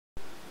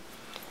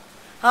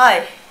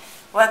Hi,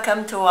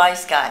 welcome to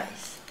Wise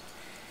Guys.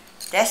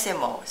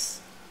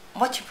 Decimals.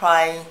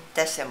 Multiplying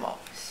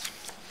decimals.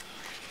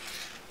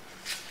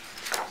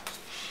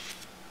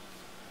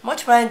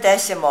 Multiplying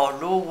decimal,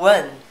 rule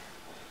 1.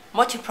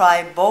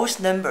 Multiply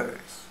both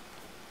numbers.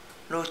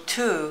 Rule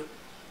 2.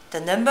 The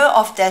number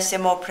of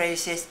decimal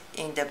places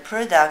in the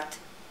product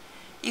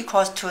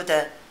equals to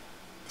the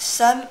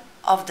sum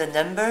of the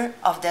number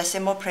of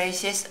decimal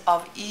places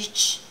of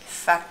each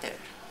factor.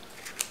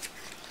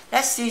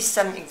 Let's see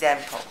some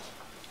example.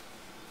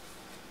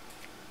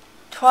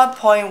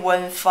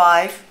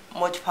 12.15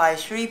 multiply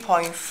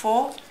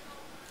 3.4.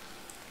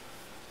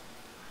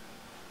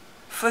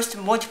 First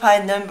multiply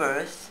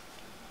numbers,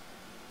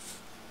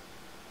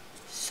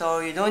 so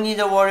you don't need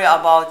to worry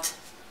about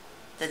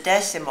the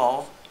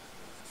decimal.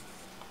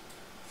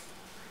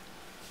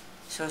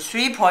 So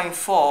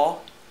 3.4,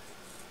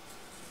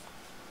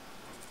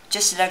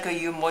 just like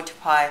you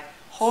multiply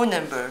whole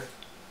number,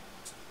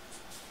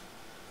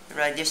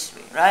 right this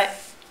way, right?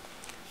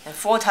 And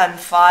 4 times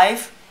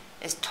 5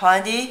 is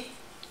 20.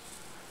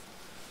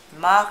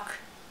 Mark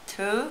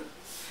 2.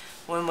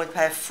 1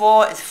 multiply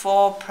 4 is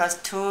 4 plus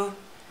 2,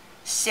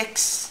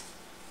 6.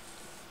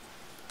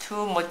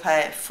 2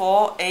 multiply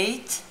 4,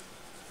 8.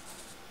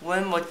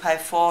 1 multiply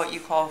 4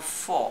 equals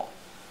 4.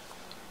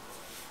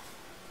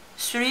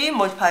 3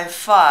 multiply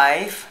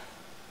 5,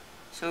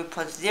 so we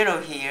put 0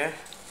 here.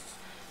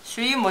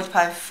 3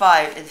 multiply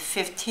 5 is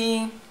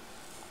 15.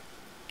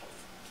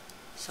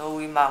 So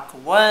we mark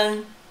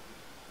 1.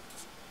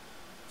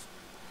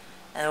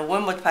 And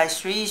 1 multiply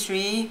 3,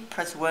 3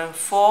 plus 1,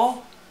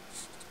 4.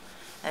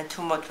 And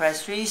 2 multiply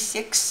 3,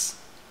 6.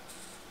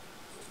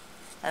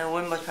 And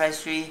 1 multiply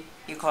 3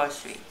 equals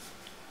 3.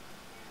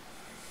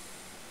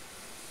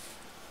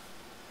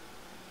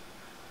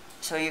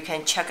 So you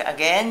can check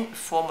again.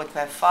 4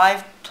 multiply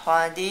 5,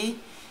 20.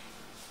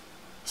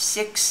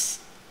 6,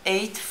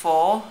 8,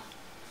 4.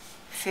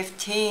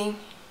 15,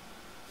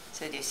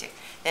 36.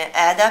 Then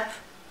add up.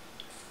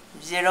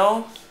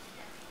 0.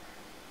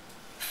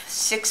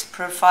 6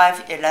 plus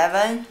 5,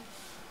 11.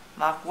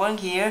 Mark 1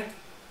 here.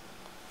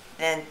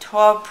 Then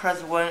 12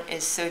 plus 1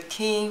 is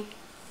 13.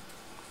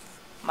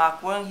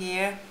 Mark 1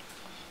 here.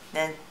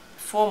 Then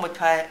 4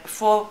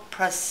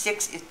 plus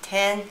 6 is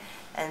 10.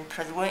 And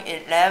plus 1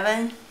 is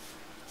 11.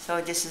 So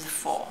this is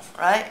 4,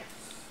 right?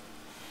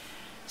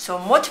 So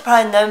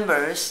multiply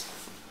numbers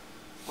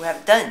we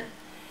have done.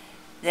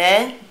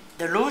 Then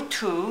the rule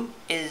 2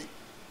 is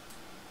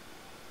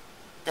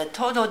the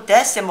total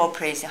decimal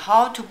place.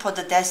 How to put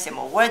the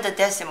decimal, where the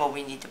decimal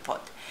we need to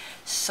put.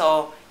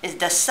 So it's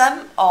the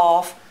sum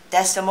of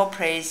decimal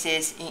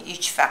places in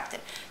each factor.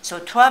 So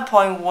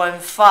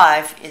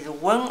 12.15 is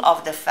one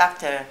of the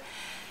factor,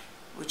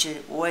 which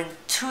is 2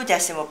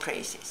 decimal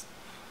places.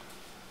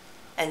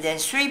 And then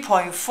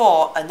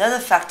 3.4, another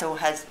factor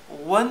has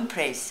 1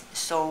 place.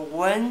 So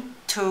 1,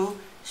 2,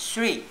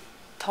 3.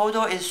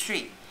 Total is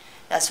 3.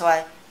 That's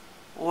why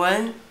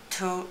 1,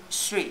 2,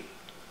 3.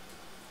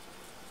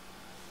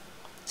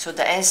 So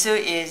the answer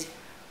is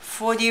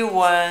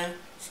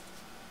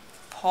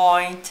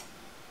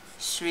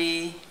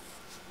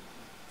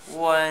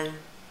 41.31.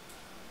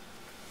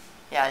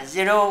 Yeah,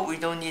 0 we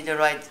don't need to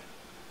write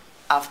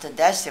after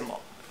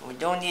decimal. We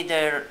don't need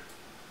to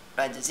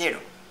write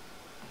 0.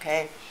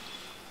 Okay.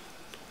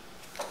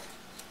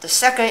 The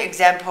second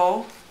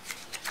example,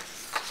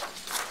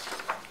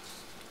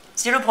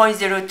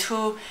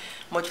 0.02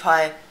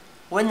 multiply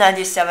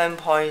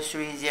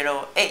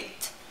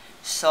 197.308.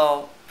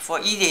 So for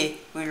easy,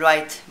 we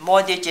write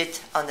more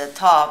digits on the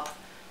top.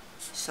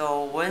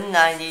 So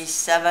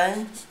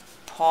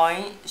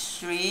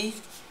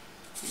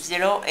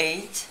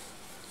 197.308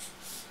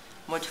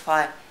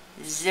 multiply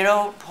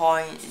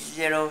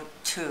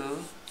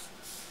 0.02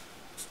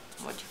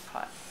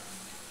 multiply.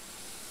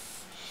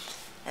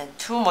 And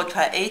 2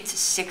 multiply 8,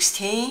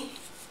 16.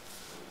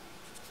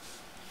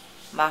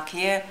 Mark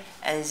here.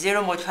 And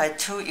 0 multiply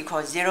 2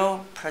 equals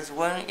 0, plus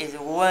 1 is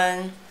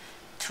 1.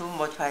 2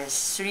 multiply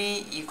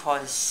 3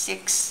 equals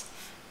 6.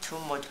 2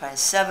 multiply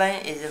 7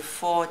 is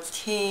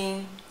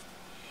 14.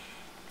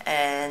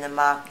 And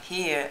mark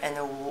here. And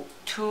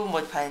 2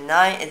 multiply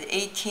 9 is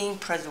 18,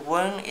 plus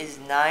 1 is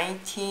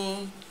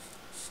 19.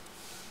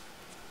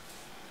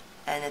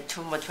 And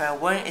 2 multiply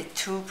 1 is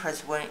 2,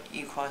 plus 1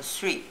 equals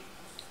 3.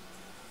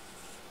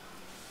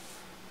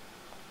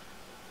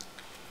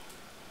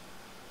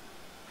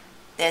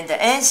 Then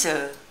the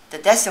answer, the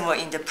decimal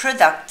in the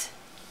product,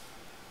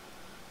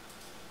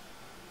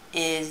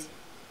 is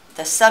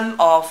the sum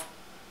of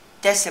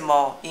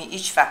decimal in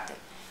each factor.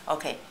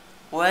 Okay,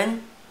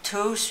 1,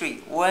 2,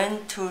 3.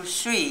 1, 2,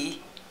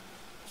 3,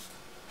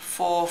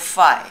 4,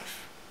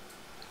 5.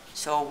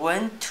 So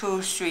 1,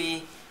 2,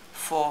 3,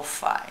 4,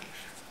 5.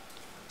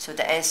 So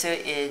the answer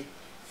is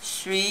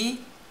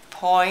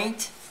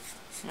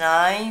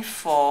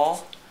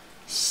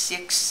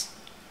 3.94616.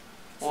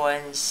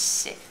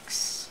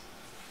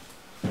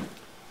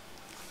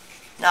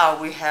 Now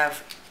we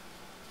have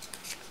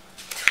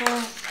 2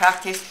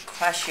 practice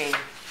questions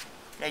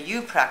that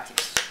you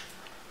practice.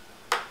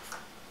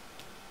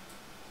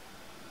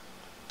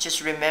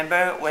 just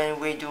remember when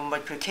we do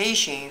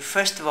multiplication,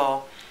 first of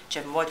all,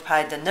 just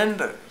multiply the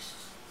numbers.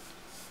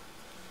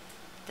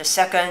 The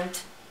second,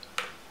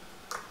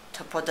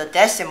 to put the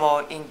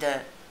decimal in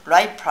the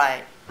right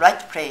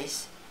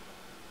place,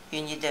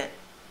 you need to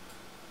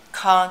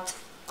count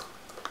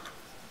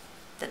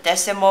the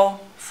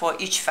decimal for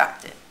each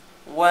factor.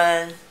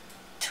 1,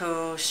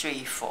 2,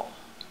 3, 4.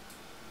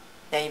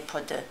 Then you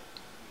put the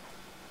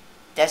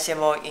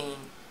decimal in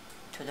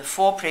to the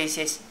 4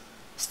 places,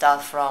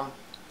 start from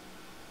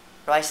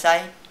right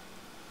side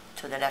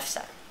to the left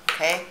side.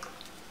 Okay?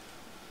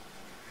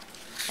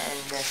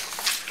 And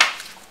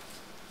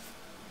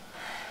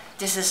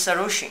this is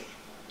solution.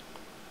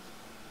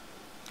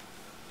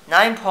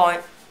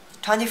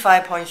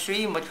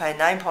 25.3 multiplied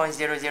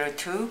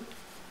 9.002.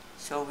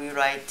 So we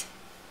write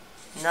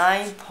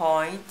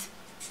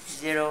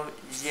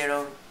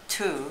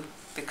 9.002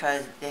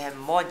 because they have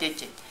more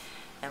digits,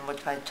 and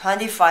multiply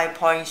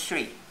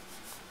 25.3.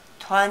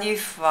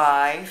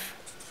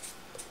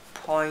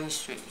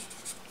 25.3.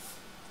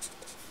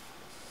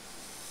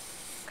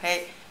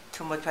 Okay,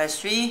 2 multiply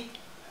 3,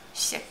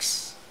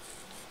 6.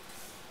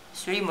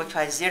 3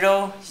 multiply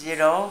 0,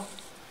 0.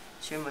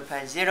 3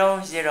 multiply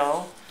 0,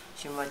 0.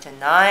 3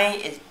 multiply 9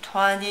 is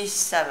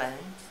 27.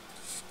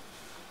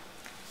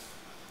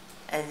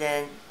 And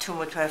then 2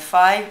 multiply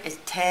 5 is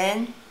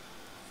 10.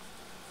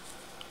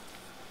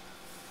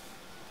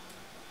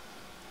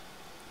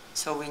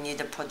 So we need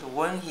to put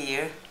 1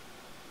 here.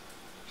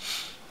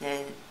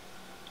 Then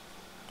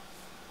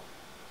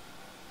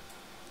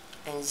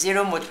and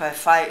 0 multiplied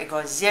 5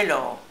 equals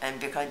 0, and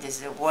because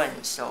this is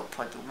 1, so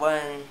put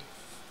 1.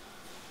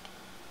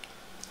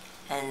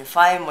 And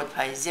 5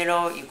 multiplied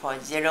 0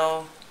 equals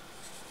 0.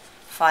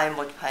 5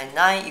 multiplied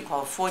 9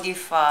 equals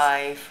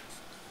 45.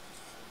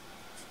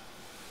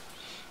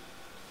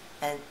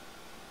 And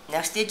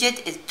next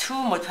digit is 2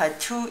 multiplied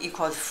 2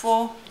 equals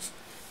 4.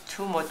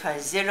 2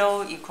 multiplied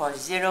 0 equals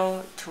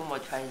 0. 2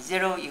 multiplied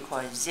 0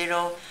 equals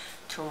 0.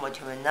 2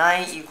 multiplied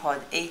 9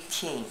 equals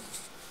 18.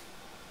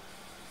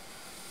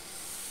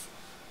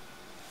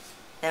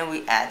 Then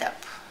we add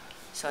up.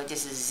 So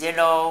this is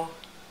 0.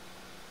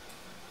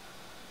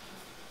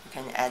 We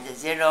can add a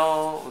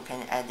 0. We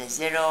can add a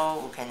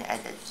 0. We can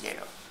add a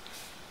 0.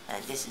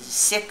 And this is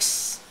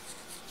 6.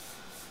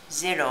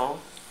 0.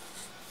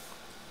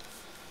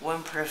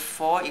 1 plus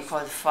 4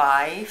 equals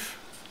 5.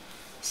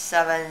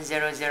 7,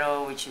 0,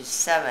 0, which is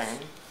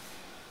 7.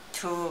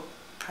 2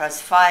 plus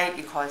 5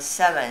 equals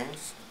 7.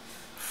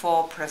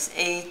 4 plus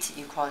 8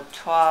 equals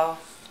 12.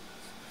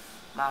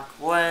 Mark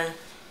 1.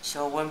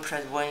 So 1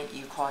 plus 1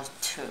 equals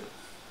 2.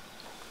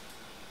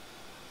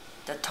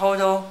 The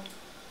total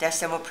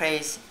decimal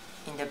place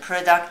in the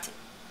product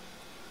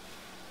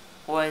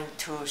 1,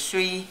 2,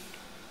 3,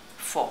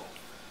 4.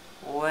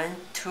 1,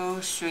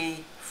 2,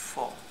 3,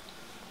 4.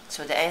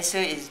 So the answer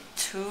is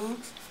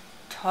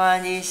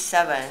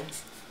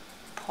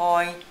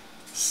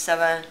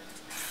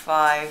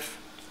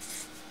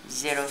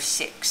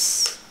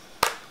 227.7506.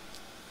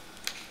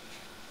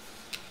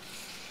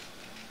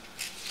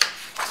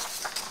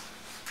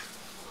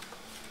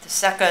 The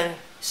second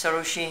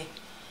solution,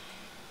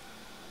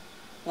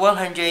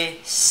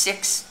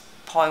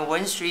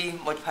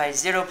 106.13 multiplied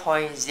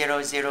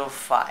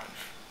 0.005.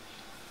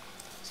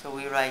 So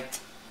we write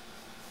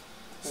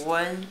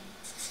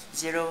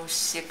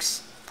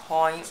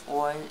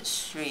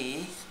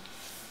 106.13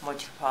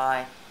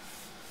 multiply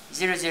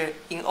 00.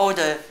 In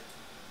order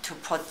to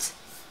put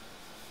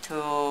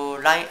to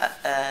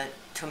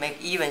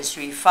make even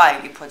 3,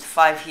 5, you put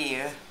 5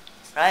 here,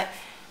 right?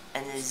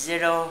 And then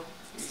 0,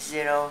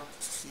 0,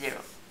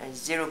 0, and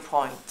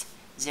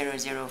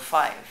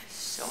 0.005.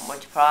 So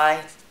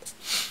multiply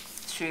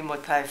 3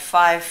 multiply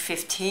 5,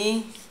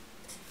 15.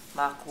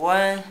 Mark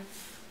 1.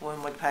 1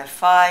 multiply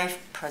 5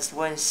 plus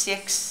 1,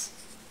 6.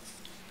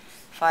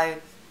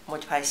 5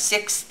 multiply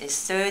 6 is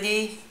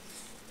 30.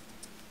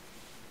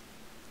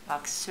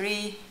 Mark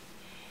 3.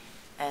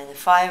 And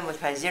 5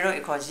 multiply 0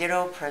 equals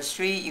 0 plus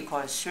 3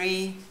 equals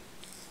 3.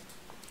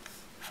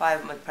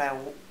 5 multiply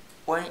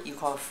 1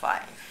 equals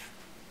 5.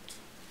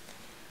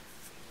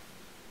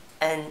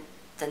 And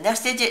the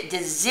next digit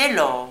is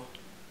 0,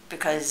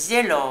 because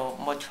 0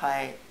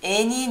 multiply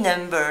any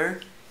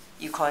number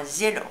equals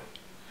 0.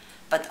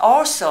 But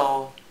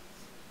also,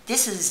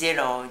 this is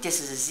 0, this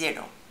is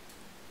 0.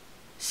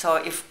 So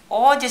if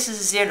all this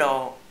is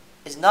 0,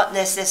 it's not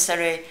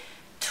necessary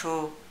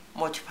to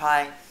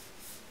multiply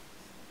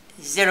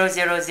 0,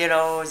 0,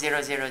 0,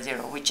 0, 0,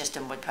 0. We just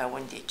multiply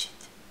 1 digit.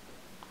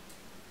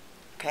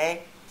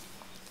 Okay?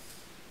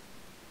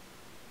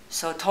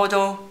 So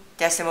total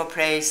decimal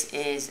place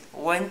is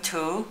 1,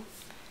 2,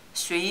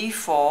 3,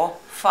 4,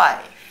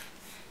 5.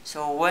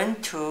 So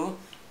 1, 2,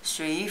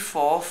 3,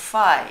 4,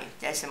 5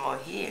 decimal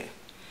here.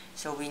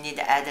 So we need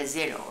to add a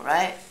 0,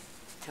 right?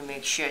 To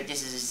make sure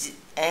this is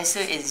answer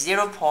is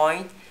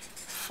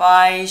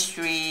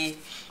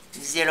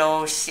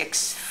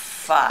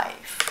 0.53065.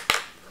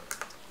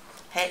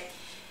 Okay,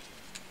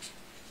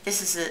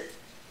 this is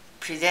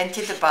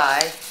presented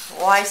by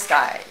Wise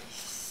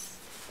Guys.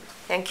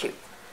 Thank you.